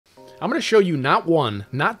I'm going to show you not one,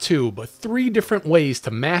 not two, but 3 different ways to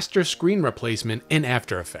master screen replacement in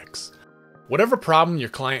After Effects. Whatever problem your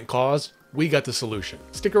client caused, we got the solution.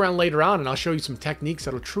 Stick around later on and I'll show you some techniques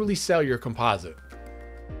that'll truly sell your composite.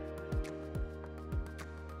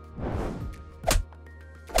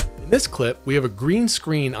 In this clip, we have a green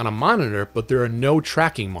screen on a monitor, but there are no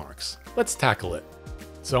tracking marks. Let's tackle it.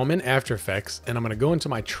 So I'm in After Effects and I'm going to go into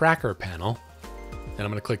my tracker panel and I'm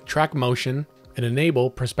going to click Track Motion and enable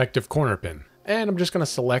Perspective Corner Pin. And I'm just going to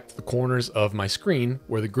select the corners of my screen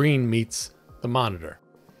where the green meets the monitor.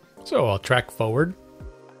 So I'll track forward.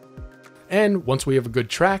 And once we have a good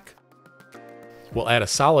track, we'll add a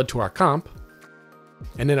solid to our comp.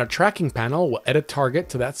 And in our tracking panel, we'll edit target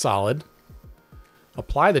to that solid,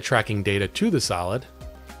 apply the tracking data to the solid,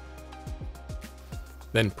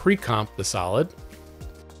 then pre-comp the solid.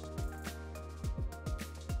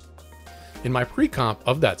 In my pre-comp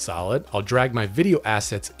of that solid, I'll drag my video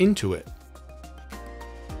assets into it.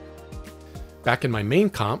 Back in my main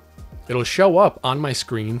comp, it'll show up on my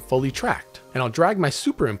screen fully tracked. And I'll drag my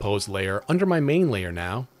superimpose layer under my main layer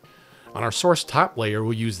now. On our source top layer,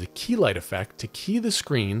 we'll use the Keylight effect to key the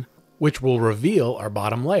screen, which will reveal our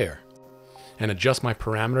bottom layer. And adjust my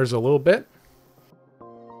parameters a little bit.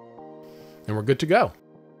 And we're good to go.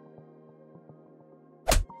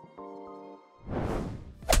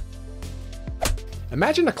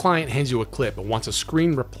 Imagine a client hands you a clip and wants a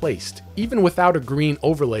screen replaced, even without a green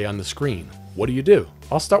overlay on the screen. What do?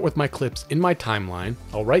 I'll start with my clips in my timeline.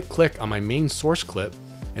 I'll right click on my main source clip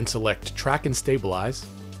and select Track and Stabilize,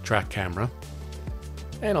 Track Camera,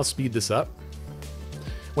 and I'll speed this up.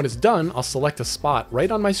 When it's done, I'll select a spot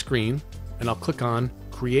right on my screen and I'll click on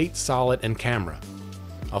Create Solid and Camera.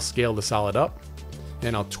 I'll scale the solid up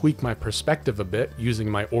and I'll tweak my perspective a bit using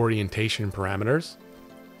my orientation parameters.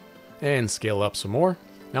 And scale up some more.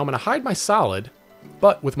 Now I'm going to hide my solid,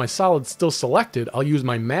 but with my solid still selected, I'll use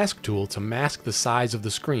my mask tool to mask the size of the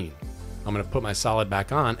screen. I'm going to put my solid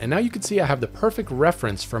back on, and now you can see I have the perfect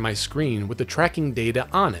reference for my screen with the tracking data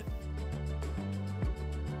on it.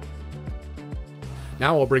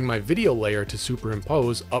 Now I'll bring my video layer to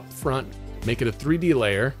superimpose up front, make it a 3D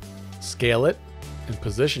layer, scale it, and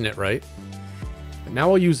position it right. And now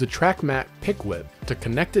I'll use the track matte pick whip to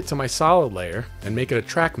connect it to my solid layer and make it a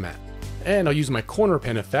track matte. And I'll use my corner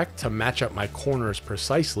pin effect to match up my corners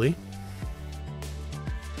precisely.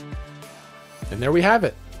 And there we have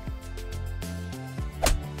it.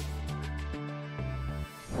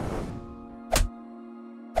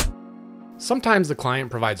 Sometimes the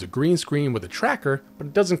client provides a green screen with a tracker, but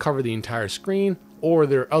it doesn't cover the entire screen, or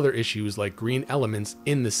there are other issues like green elements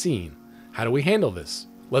in the scene. How do we handle this?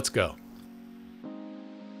 Let's go.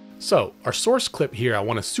 So our source clip here, I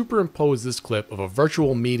want to superimpose this clip of a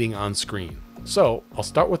virtual meeting on screen. So I'll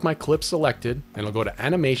start with my clip selected and I'll go to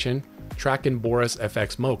Animation, Track in Boris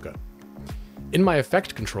FX Mocha. In my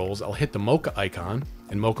effect controls, I'll hit the Mocha icon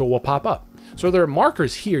and Mocha will pop up. So there are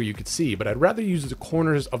markers here you could see, but I'd rather use the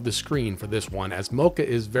corners of the screen for this one as Mocha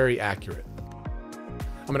is very accurate.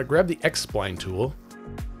 I'm going to grab the X-spline tool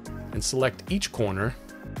and select each corner.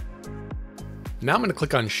 Now I'm going to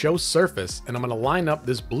click on Show Surface and I'm going to line up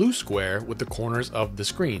this blue square with the corners of the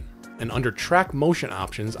screen. And under Track Motion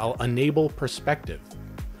options, I'll enable Perspective.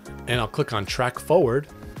 And I'll click on Track Forward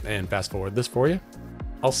and fast forward this for you.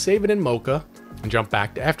 I'll save it in Mocha and jump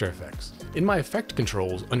back to After Effects. In my effect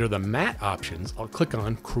controls, under the matte options, I'll click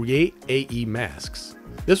on Create AE Masks.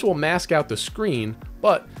 This will mask out the screen,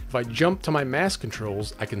 but if I jump to my mask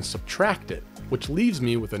controls, I can subtract it, which leaves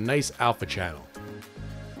me with a nice alpha channel.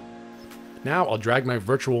 Now I'll drag my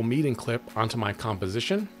virtual meeting clip onto my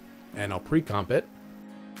composition and I'll pre-comp it.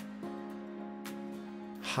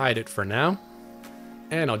 Hide it for now.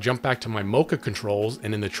 And I'll jump back to my Mocha controls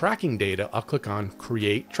and in the tracking data, I'll click on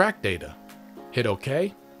Create Track Data. Hit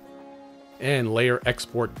OK. And Layer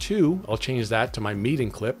Export 2, I'll change that to my meeting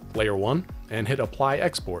clip, Layer 1, and hit Apply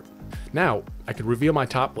Export. Now I could reveal my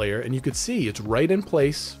top layer and you could see it's right in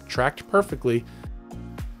place, tracked perfectly.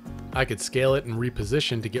 I could scale it and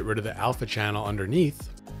reposition to get rid of the alpha channel underneath,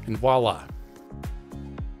 and voila.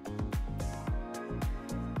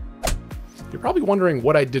 You're probably wondering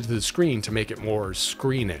what I did to the screen to make it more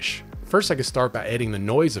screenish. First, I could start by adding the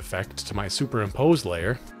noise effect to my superimposed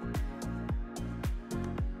layer.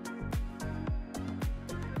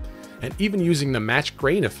 And even using the match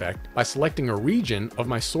grain effect by selecting a region of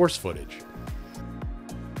my source footage.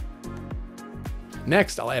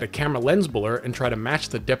 Next, I'll add a camera lens blur and try to match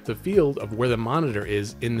the depth of field of where the monitor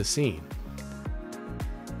is in the scene.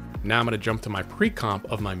 Now I'm going to jump to my pre-comp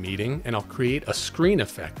of my meeting and I'll create a screen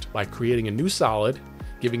effect by creating a new solid,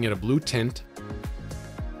 giving it a blue tint,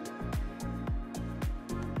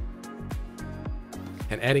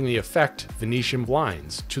 and adding the effect Venetian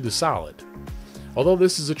blinds to the solid. Although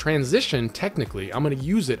this is a transition, technically, I'm going to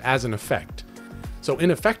use it as an effect. So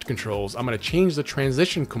in effect controls, I'm going to change the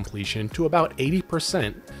transition completion to about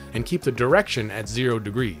 80% and keep the direction at 0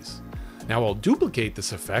 degrees. Now I'll duplicate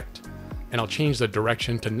this effect and I'll change the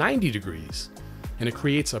direction to 90 degrees. And it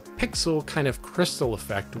creates a pixel kind of crystal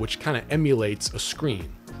effect which kind of emulates a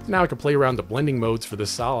screen. Now I can play around the blending modes for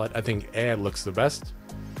this solid. I think add looks the best.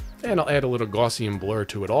 And I'll add a little Gaussian blur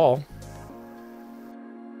to it all.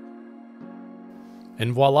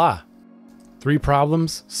 And voila! 3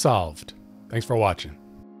 problems solved. Thanks for watching.